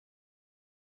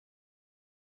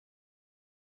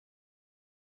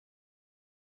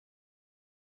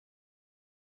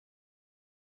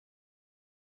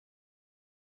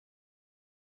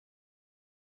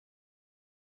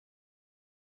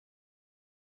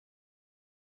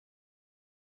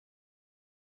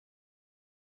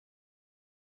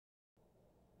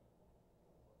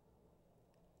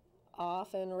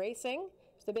off and racing.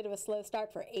 Just a bit of a slow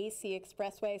start for AC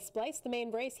Expressway. Splice the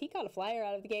main brace. He got a flyer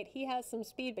out of the gate. He has some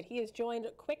speed, but he is joined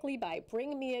quickly by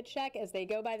Bring Me a Check as they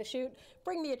go by the chute.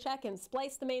 Bring Me a Check and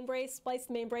Splice the main brace. Splice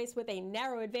the main brace with a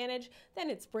narrow advantage.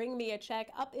 Then it's Bring Me a Check.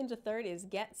 Up into third is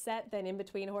Get Set. Then in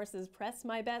between horses, Press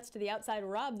My Bets to the outside.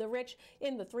 Rob the Rich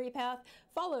in the three path,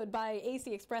 followed by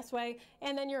AC Expressway.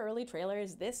 And then your early trailer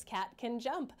is This Cat Can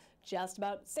Jump. Just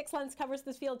about 6 lengths covers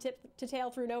this field tip to tail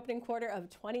through an opening quarter of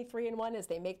 23-1 as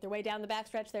they make their way down the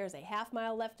backstretch. There's a half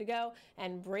mile left to go,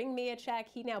 and Bring Me a Check.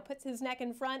 He now puts his neck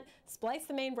in front. Splice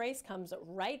the main brace comes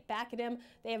right back at him.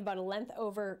 They have about a length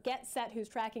over Get Set, who's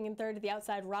tracking in third to the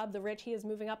outside. Rob the Rich, he is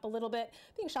moving up a little bit.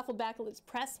 Being shuffled back, let's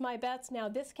Press My Bets. Now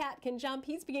This Cat Can Jump.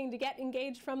 He's beginning to get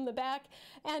engaged from the back,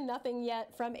 and nothing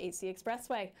yet from AC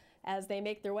Expressway. As they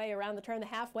make their way around the turn, the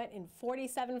half went in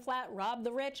 47 flat. Rob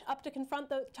the Rich up to confront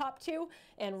the top two,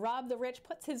 and Rob the Rich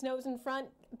puts his nose in front.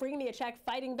 Bring Me a Check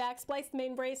fighting back. Splice the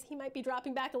main brace. He might be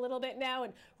dropping back a little bit now,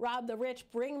 and Rob the Rich,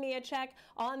 Bring Me a Check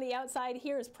on the outside.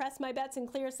 Here is Press My Bets and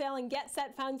Clear Sail, and Get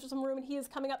Set finds some room, and he is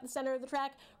coming up the center of the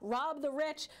track. Rob the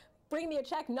Rich, Bring Me a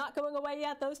Check not going away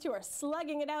yet. Those two are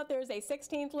slugging it out. There's a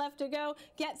 16th left to go.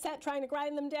 Get Set trying to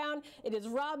grind them down. It is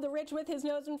Rob the Rich with his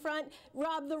nose in front.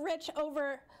 Rob the Rich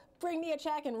over Bring Me a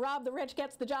Check, and Rob the Rich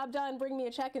gets the job done. Bring Me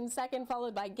a Check in second,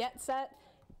 followed by Get Set.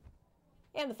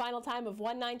 And the final time of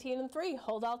 1:19.3.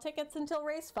 Hold all tickets until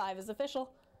race 5 is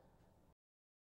official.